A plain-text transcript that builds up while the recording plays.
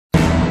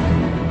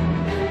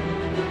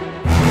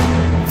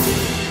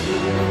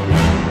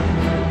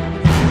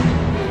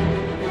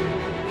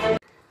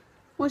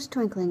What's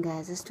twinkling,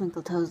 guys? It's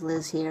Twinkle Toes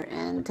Liz here,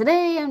 and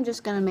today I'm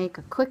just gonna make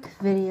a quick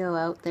video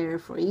out there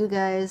for you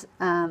guys.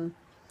 I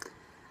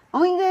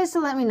want you guys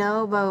to let me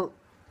know about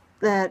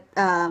that.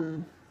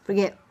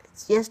 Forget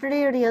it's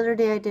yesterday or the other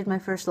day I did my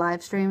first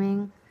live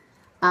streaming.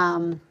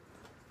 I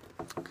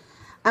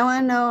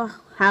want to know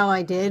how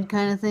I did,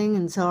 kind of thing.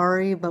 And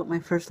sorry about my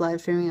first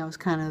live streaming. I was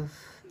kind of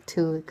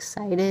too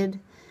excited,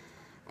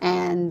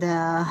 and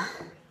I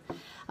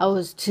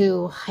was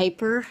too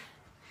hyper.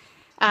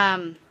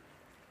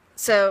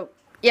 So,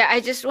 yeah, I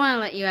just want to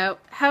let you out.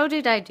 How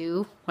did I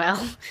do?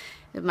 Well,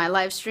 in my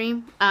live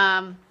stream.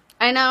 I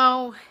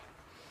know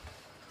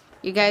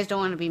you guys don't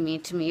want to be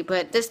mean to me,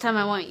 but this time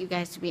I want you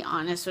guys to be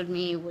honest with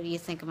me. What do you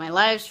think of my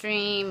live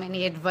stream?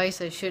 Any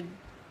advice I should,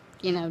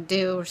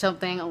 do or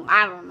something?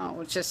 I don't know.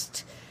 It's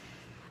just,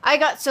 I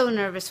got so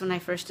nervous when I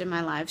first did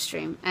my live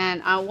stream.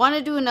 And I want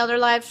to do another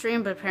live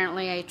stream, but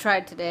apparently I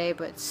tried today,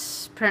 but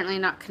it's apparently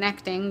not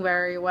connecting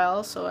very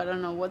well, so I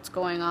don't know what's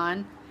going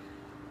on.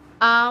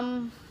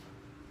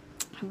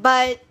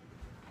 But,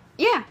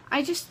 yeah,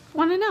 I just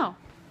want to know.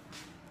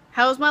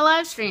 How's my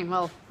live stream?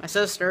 Well, my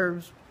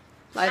sister's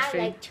live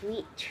stream. I like to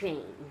eat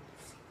trains.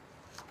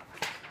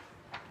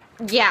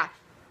 Yeah,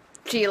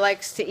 she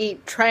likes to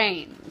eat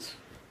trains.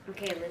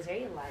 Okay, Liz, are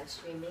you live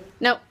streaming?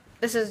 Nope,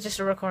 this is just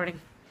a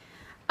recording.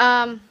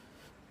 But,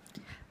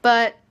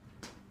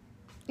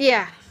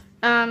 yeah,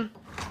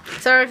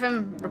 sorry if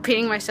I'm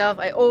repeating myself.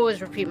 I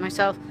always repeat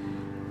myself,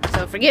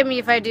 so forgive me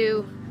if I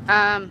do.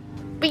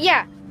 But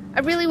yeah, I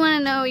really want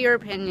to know your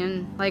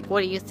opinion. Like,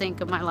 what do you think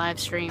of my live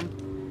stream?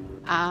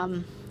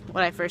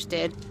 What I first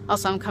did.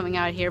 Also, I'm coming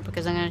out here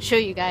because I'm going to show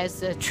you guys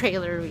the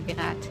trailer we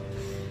got.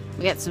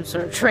 We got some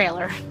sort of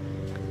trailer.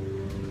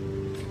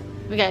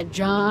 We got a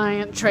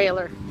giant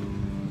trailer.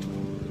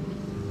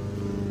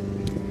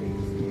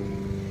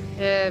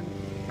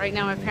 Right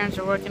now my parents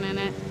are working in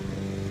it.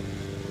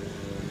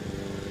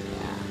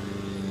 Yeah.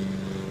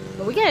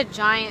 But we got a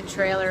giant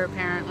trailer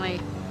apparently.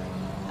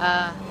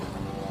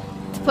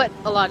 To put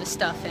a lot of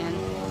stuff in.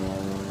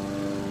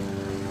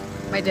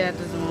 My dad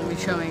doesn't want me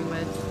showing,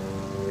 but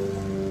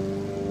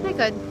I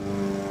could.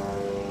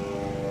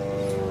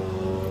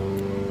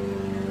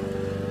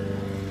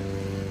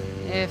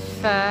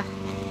 If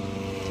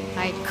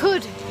I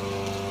could.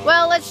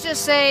 Well, let's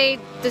just say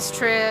this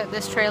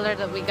trailer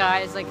that we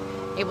got is like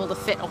able to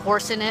fit a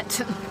horse in it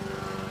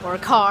or a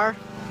car,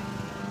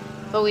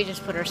 but we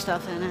just put our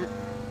stuff in it.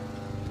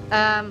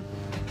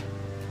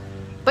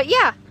 But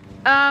yeah,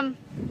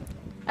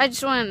 I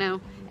just want to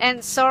know.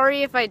 And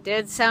sorry if I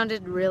did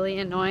sounded really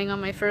annoying on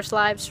my first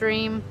live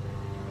stream.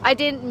 I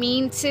didn't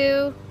mean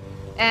to.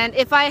 And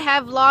if I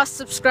have lost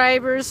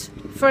subscribers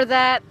for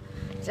that,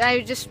 I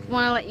just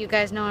want to let you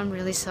guys know I'm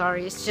really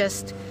sorry. It's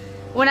just,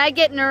 when I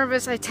get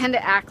nervous, I tend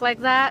to act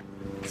like that.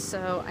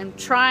 So I'm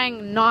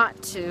trying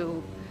not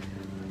to.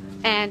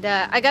 And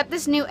I got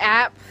this new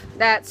app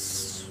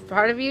that's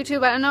part of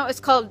YouTube. I don't know.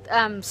 It's called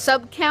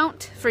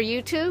SubCount for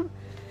YouTube.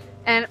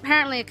 And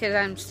apparently, because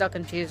I'm still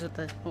confused with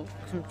the whole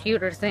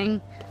computer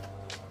thing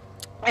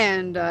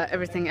and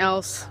everything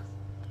else,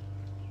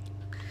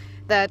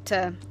 that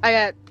I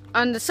got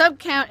on the sub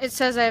count, it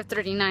says I have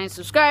 39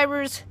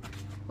 subscribers,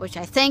 which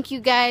I thank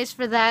you guys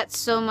for that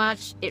so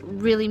much. It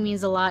really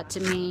means a lot to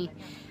me.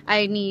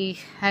 I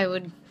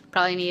would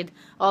probably need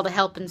all the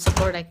help and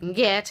support I can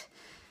get,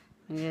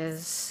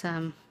 because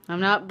I'm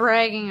not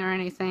bragging or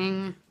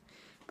anything.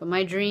 But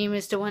my dream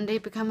is to one day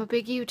become a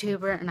big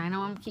YouTuber, and I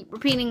know I'm keep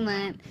repeating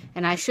that,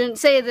 and I shouldn't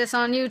say this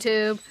on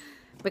YouTube,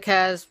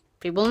 because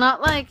people not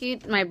like you.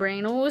 My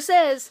brain always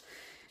says,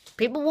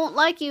 people won't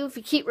like you if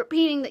you keep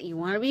repeating that you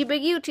want to be a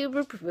big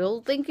YouTuber.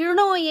 People think you're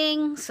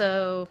annoying,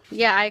 so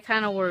yeah, I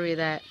kind of worry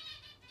that.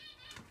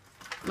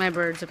 My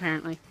birds,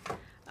 apparently.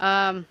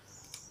 But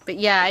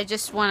yeah, I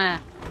just want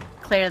to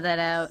clear that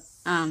out.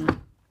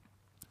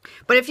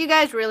 But if you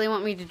guys really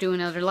want me to do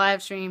another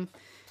live stream,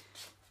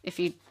 if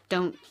you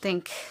don't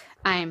think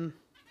I'm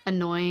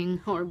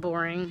annoying or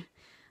boring,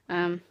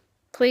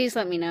 please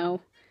let me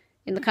know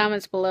in the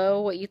comments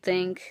below what you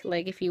think.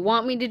 Like, if you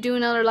want me to do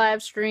another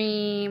live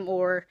stream,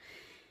 or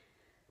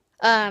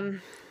I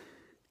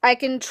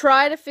can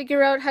try to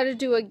figure out how to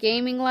do a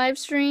gaming live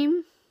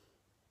stream,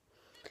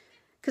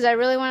 because I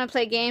really want to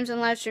play games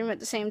and live stream at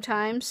the same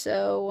time.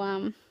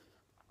 So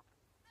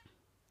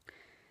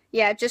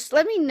yeah, just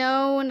let me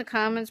know in the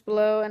comments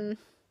below. And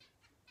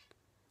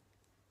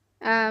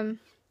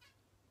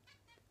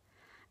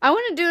I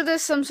want to do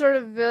this some sort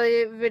of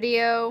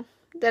video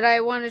that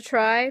I want to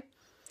try,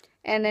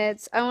 and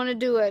I want to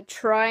do a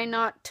try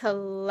not to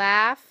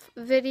laugh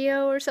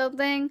video or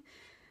something.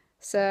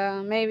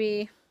 So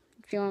maybe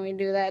if you want me to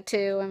do that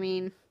too, I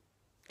mean,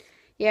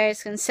 you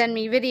guys can send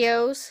me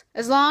videos,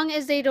 as long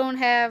as they don't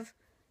have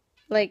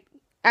like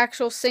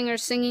actual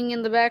singers singing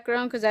in the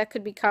background, because that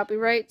could be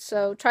copyright.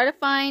 So try to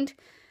find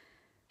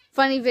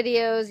funny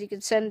videos. You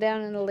can send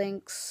down in the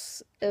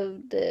links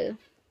of the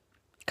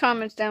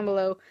comments down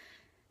below.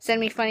 Send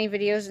me funny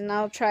videos and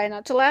I'll try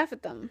not to laugh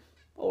at them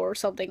or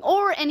something.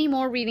 Or any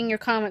more reading your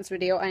comments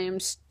video. I am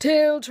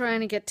still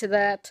trying to get to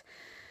that.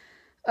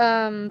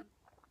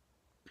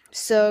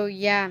 So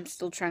yeah, I'm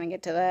still trying to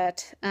get to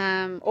that.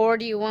 Or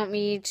do you want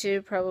me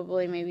to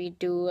probably maybe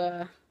do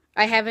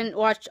I haven't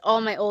watched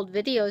all my old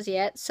videos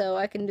yet, so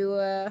I can do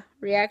a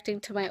reacting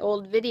to my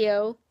old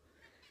video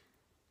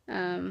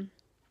um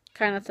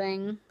kind of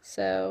thing.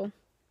 So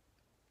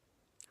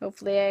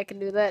hopefully I can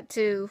do that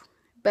too.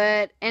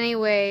 But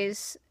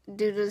anyways,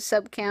 due to the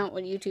sub count,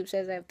 what YouTube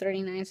says I have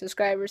 39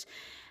 subscribers,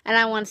 and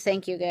I want to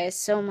thank you guys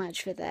so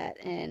much for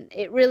that. And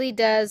it really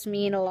does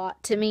mean a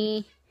lot to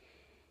me,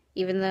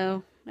 even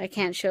though I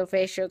can't show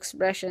facial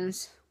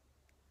expressions.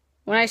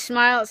 When I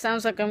smile, it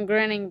sounds like I'm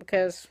grinning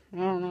because, I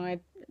don't know,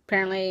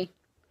 apparently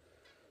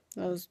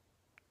I was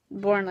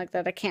born like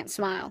that. I can't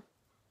smile,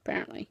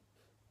 apparently.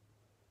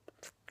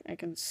 I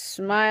can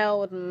smile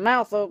with my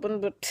mouth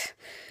open, but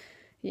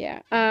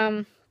yeah.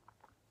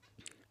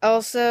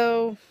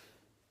 Also,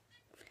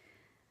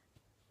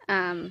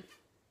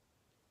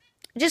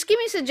 just give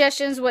me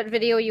suggestions what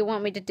video you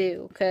want me to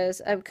do,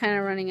 because I'm kind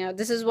of running out.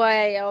 This is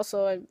why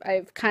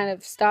I've kind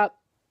of stopped,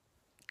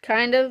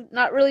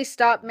 not really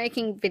stopped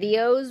making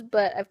videos,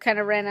 but I've kind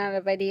of ran out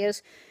of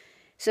ideas.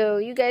 So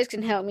you guys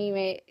can help me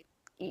make.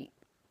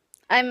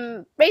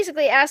 I'm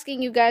basically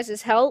asking you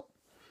guys' help.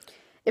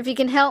 If you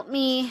can help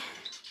me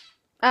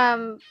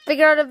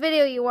figure out a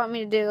video you want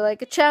me to do,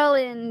 like a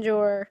challenge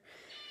or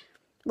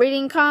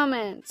reading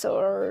comments,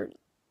 or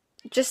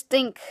just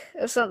think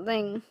of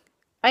something.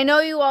 I know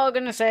you all are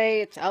gonna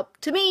say it's up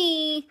to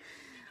me,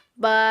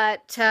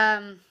 but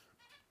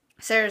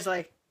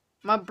seriously,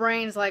 my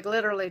brain's like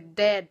literally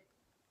dead.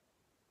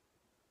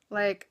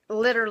 Like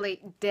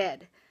literally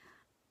dead.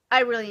 I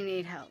really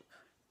need help.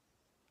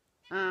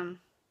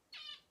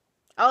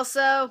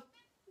 Also,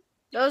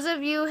 those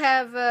of you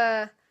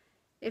have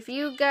if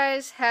you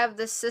guys have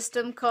the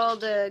system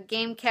called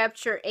Game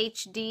Capture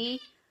HD,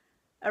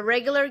 a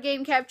regular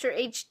Game Capture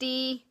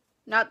HD,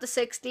 not the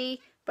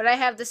 60, but I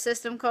have the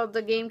system called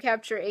the Game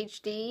Capture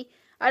HD.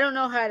 I don't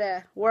know how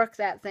to work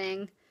that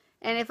thing,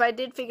 and if I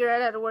did figure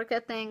out how to work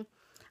that thing,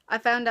 I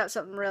found out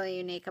something really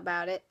unique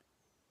about it.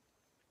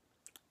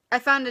 I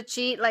found a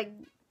cheat, like,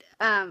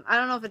 I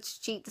don't know if it's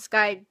a cheat, this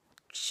guy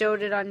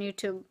showed it on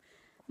YouTube,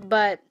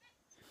 but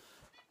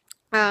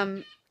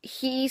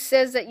he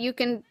says that you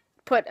can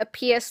put a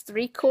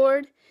PS3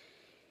 cord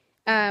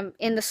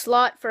in the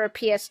slot for a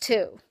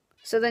PS2.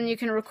 So then you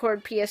can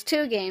record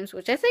PS2 games,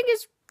 which I think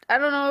is, I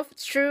don't know if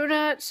it's true or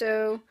not,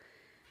 so,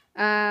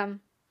 yeah,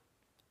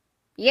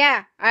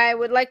 I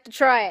would like to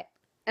try it.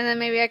 And then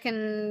maybe I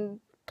can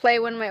play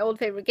one of my old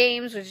favorite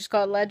games, which is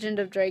called Legend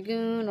of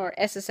Dragoon, or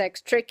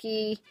SSX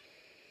Tricky,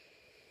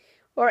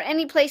 or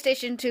any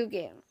PlayStation 2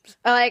 games.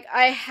 Like,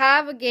 I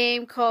have a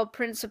game called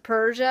Prince of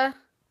Persia,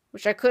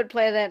 which I could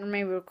play that and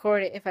maybe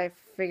record it if I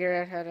figure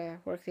out how to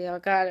work the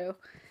Elgato.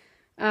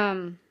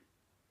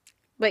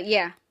 But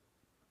yeah.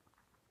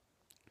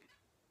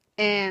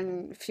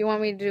 And if you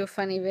want me to do a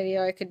funny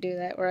video, I could do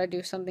that, where I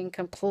do something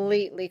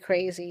completely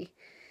crazy,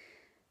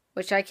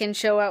 which I can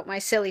show out my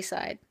silly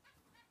side.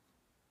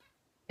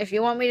 If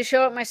you want me to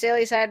show out my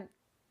silly side,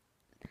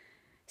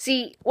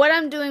 see, what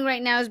I'm doing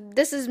right now is,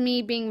 this is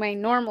me being my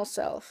normal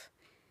self.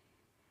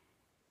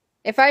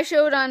 If I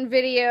showed on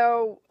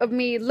video of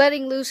me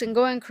letting loose and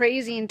going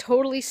crazy and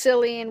totally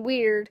silly and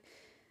weird,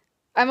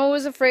 I'm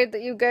always afraid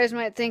that you guys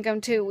might think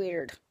I'm too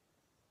weird.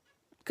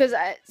 Because,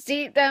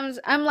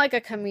 I'm like a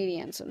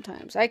comedian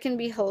sometimes. I can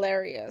be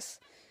hilarious.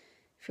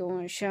 If you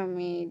want to show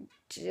me,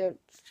 you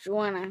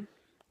want to,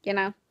 you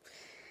know.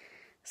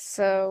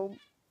 So,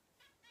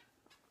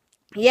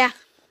 yeah,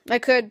 I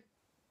could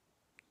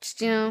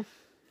just,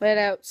 let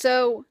out.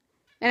 So,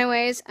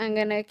 anyways, I'm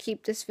going to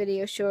keep this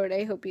video short.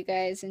 I hope you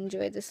guys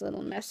enjoyed this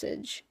little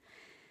message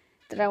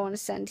that I want to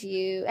send to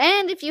you.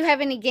 And if you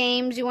have any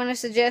games you want to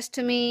suggest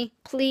to me,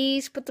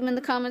 please put them in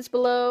the comments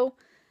below.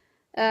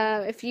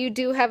 If you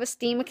do have a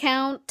Steam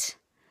account,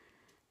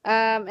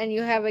 and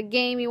you have a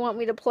game you want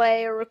me to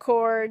play or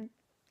record,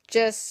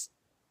 just,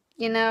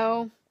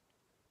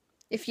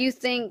 if you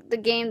think the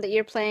game that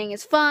you're playing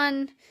is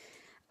fun,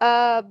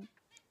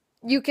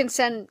 you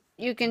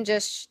can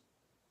just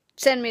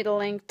send me the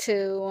link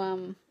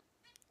to,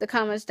 the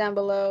comments down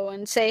below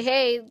and say,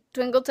 hey,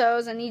 Twinkle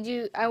Toes,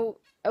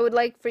 I would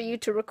like for you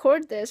to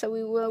record this, and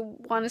we will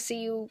want to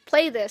see you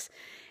play this.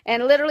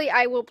 And literally,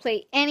 I will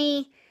play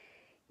any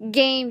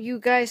game you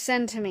guys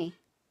send to me.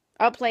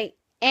 I'll play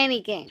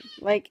any game.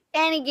 Like,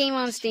 any game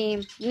on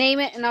Steam. Name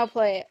it and I'll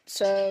play it.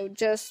 So,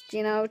 just,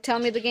 tell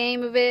me the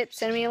game of it.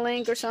 Send me a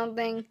link or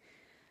something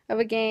of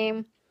a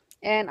game.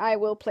 And I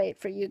will play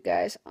it for you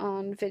guys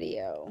on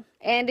video.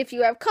 And if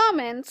you have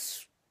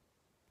comments,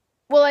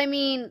 well, I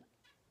mean,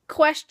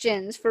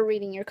 questions for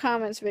reading your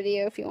comments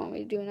video, if you want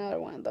me to do another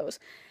one of those,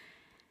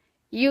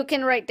 you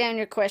can write down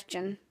your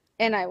question,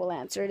 and I will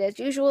answer it as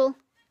usual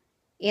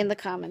in the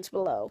comments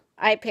below.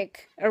 I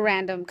pick a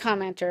random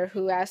commenter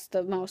who asks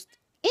the most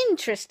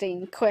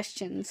interesting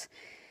questions.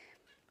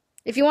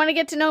 If you want to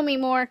get to know me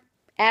more,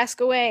 ask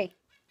away.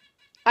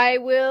 I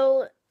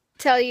will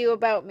tell you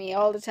about me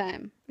all the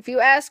time. If you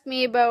ask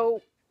me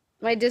about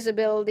my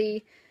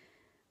disability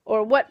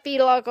or what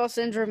fetal alcohol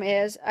syndrome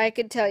is, I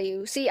could tell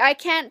you. See, I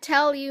can't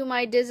tell you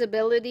my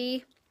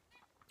disability.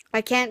 I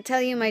can't tell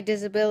you my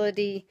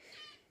disability,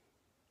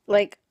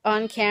 like,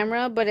 on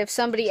camera, but if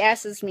somebody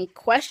asks me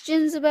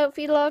questions about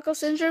fetal alcohol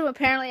syndrome,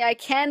 apparently I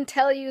can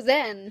tell you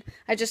then.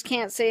 I just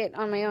can't say it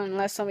on my own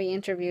unless somebody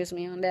interviews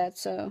me on that.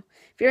 So,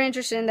 if you're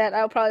interested in that,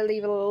 I'll probably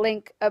leave a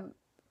link of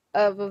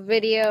a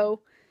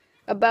video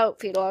about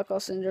fetal alcohol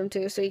syndrome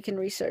too, so you can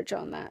research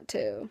on that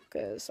too,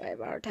 because I have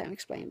a hard time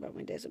explaining about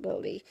my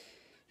disability.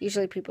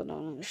 Usually people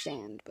don't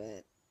understand,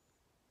 but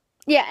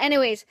yeah,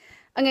 anyways,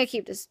 I'm gonna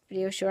keep this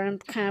video short. I'm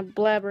kind of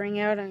blabbering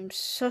out. I'm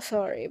so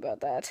sorry about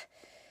that.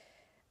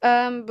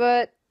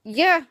 But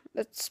yeah,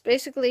 that's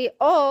basically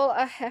all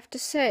I have to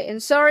say.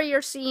 And sorry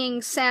you're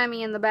seeing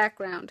Sammy in the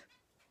background.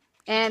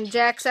 And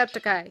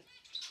Jacksepticeye.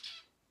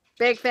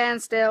 Big fan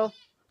still.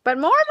 But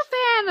more of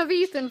a fan of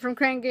Ethan from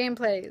Crank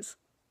Gameplays.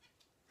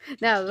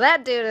 Now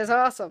that dude is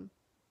awesome.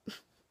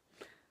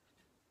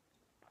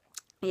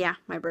 Yeah,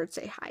 my birds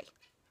say hi.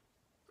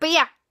 But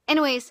yeah,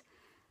 anyways,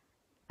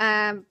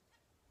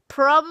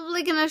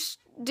 probably gonna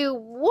do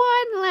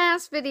one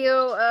last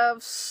video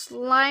of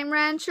Slime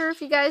Rancher, if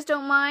you guys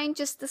don't mind.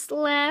 Just this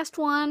last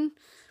one.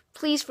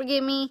 Please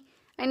forgive me.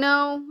 I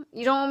know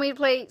you don't want me to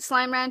play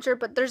Slime Rancher,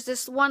 but there's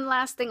this one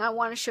last thing I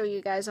want to show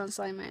you guys on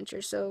Slime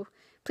Rancher. So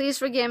please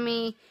forgive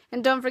me,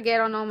 and don't forget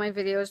on all my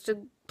videos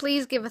to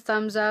please give a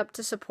thumbs up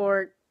to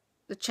support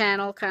the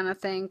channel kind of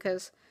thing,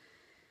 because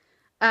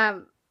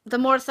the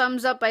more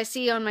thumbs up I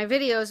see on my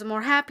videos, the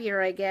more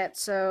happier I get.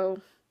 So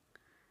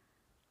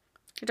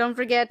don't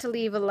forget to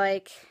leave a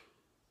like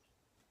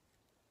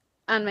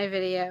on my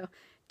video,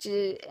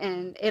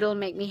 and it'll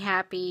make me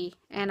happy,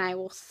 and I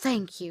will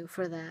thank you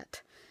for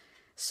that.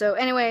 So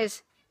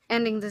anyways,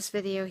 ending this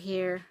video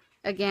here.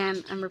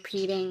 Again, I'm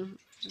repeating,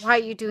 why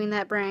are you doing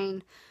that,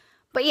 brain?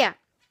 But yeah,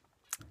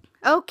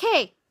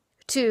 okay,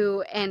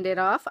 to end it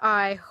off,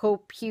 I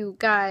hope you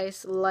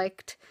guys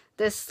liked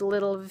this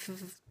little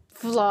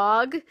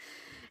vlog,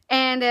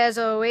 and as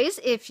always,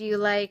 if you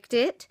liked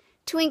it,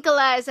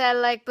 twinkleize that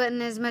like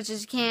button as much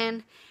as you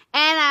can,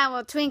 and I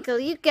will twinkle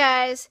you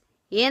guys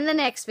in the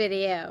next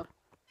video.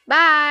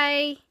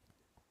 Bye!